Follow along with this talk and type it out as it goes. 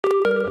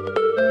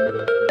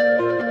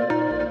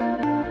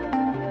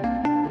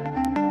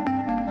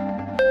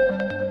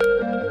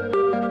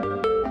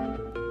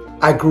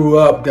I grew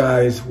up,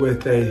 guys,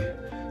 with a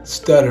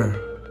stutter.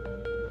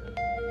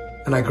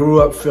 And I grew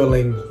up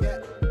feeling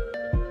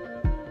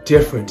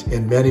different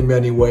in many,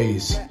 many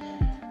ways.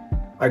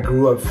 I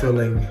grew up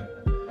feeling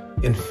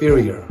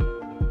inferior.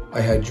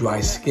 I had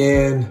dry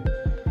skin.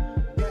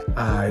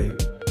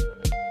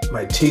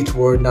 My teeth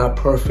were not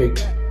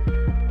perfect.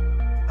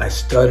 I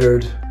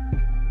stuttered,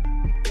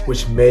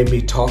 which made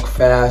me talk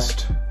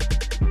fast.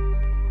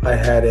 I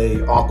had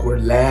an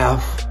awkward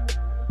laugh.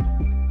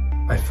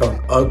 I felt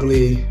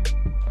ugly.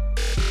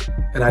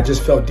 And I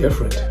just felt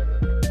different.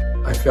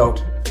 I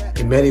felt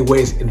in many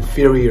ways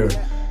inferior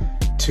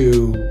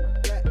to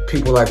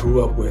people I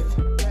grew up with.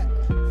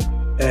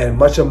 And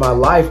much of my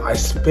life I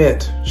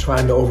spent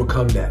trying to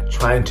overcome that,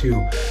 trying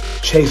to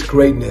chase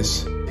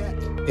greatness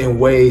in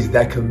ways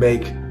that could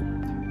make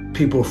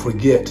people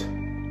forget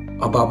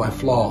about my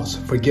flaws,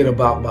 forget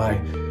about my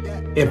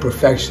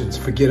imperfections,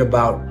 forget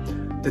about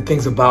the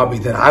things about me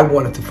that I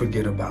wanted to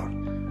forget about.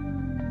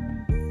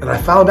 And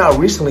I found out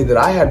recently that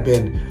I had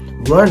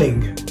been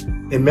running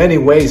in many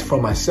ways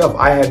for myself.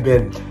 I had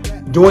been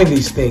doing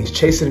these things,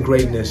 chasing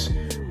greatness,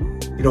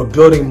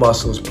 building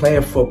muscles,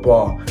 playing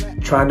football,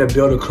 trying to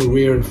build a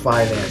career in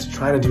finance,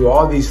 trying to do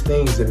all these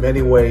things in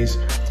many ways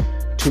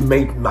to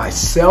make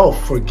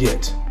myself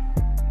forget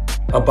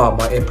about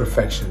my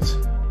imperfections.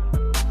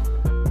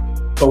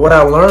 But what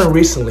I learned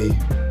recently,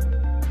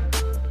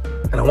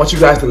 and I want you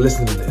guys to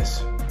listen to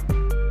this,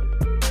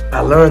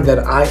 I learned that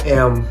I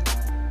am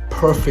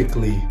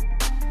perfectly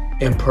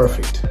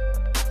imperfect.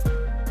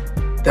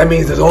 That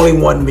means there's only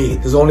one me.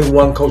 There's only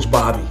one Coach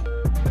Bobby.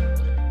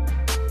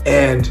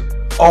 And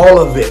all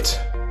of it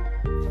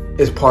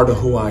is part of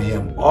who I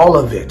am. All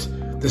of it.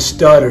 The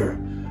stutter,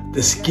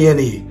 the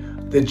skinny,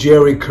 the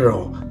jerry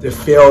curl, the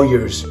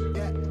failures,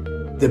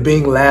 the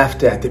being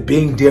laughed at, the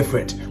being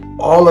different.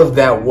 All of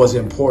that was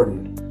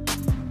important.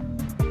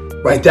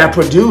 Right? That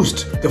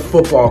produced the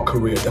football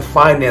career, the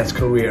finance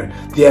career,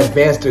 the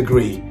advanced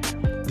degree,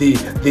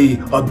 the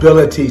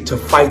ability to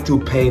fight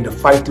through pain, to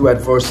fight through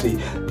adversity.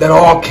 That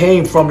all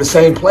came from the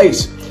same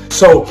place.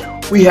 So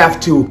we have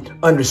to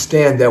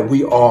understand that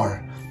we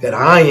are, that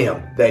I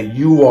am, that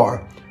you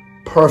are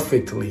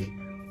perfectly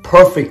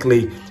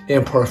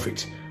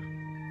imperfect.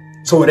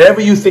 So whatever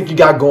you think you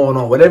got going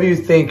on, whatever you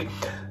think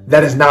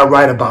that is not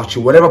right about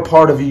you, whatever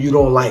part of you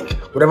don't like,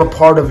 whatever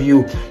part of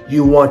you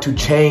want to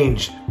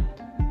change,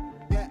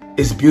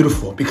 is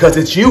beautiful because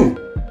it's you.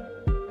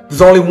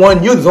 There's only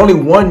one you. There's only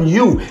one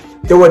you.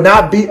 There will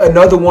not be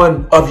another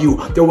one of you.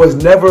 There was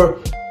never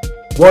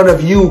one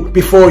of you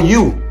before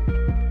you.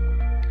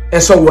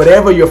 And so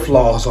whatever your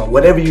flaws are,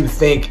 whatever you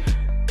think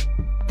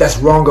that's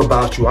wrong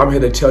about you, I'm here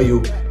to tell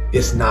you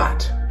it's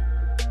not.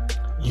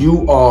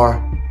 You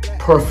are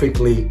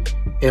perfectly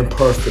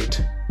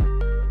imperfect.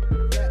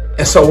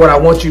 And so what I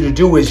want you to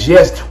do is,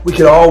 yes, we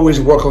can always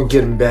work on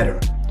getting better.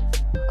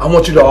 I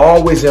want you to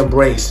always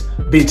embrace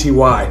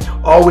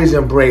BTY, always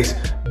embrace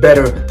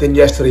better than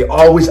yesterday,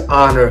 always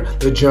honor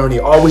the journey,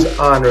 always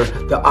honor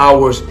the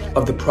hours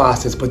of the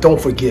process. But don't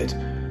forget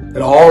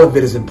that all of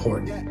it is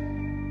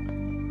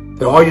important.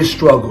 That all your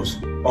struggles,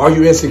 all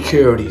your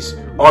insecurities,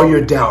 all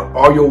your doubt,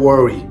 all your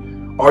worry,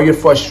 all your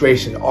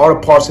frustration, all the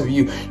parts of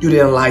you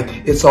didn't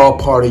like, it's all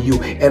part of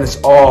you, and it's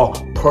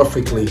all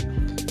perfectly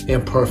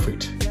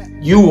imperfect.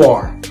 You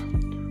are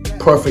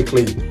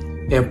perfectly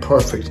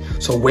imperfect.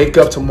 So wake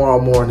up tomorrow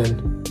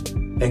morning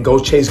and go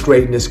chase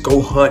greatness.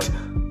 Go hunt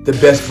the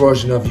best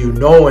version of you,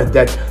 knowing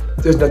that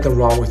there's nothing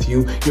wrong with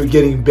you. You're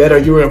getting better.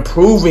 You're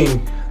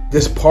improving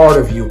this part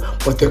of you.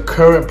 But the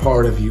current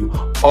part of you,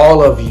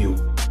 all of you,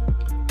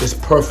 is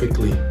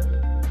perfectly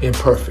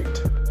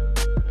imperfect.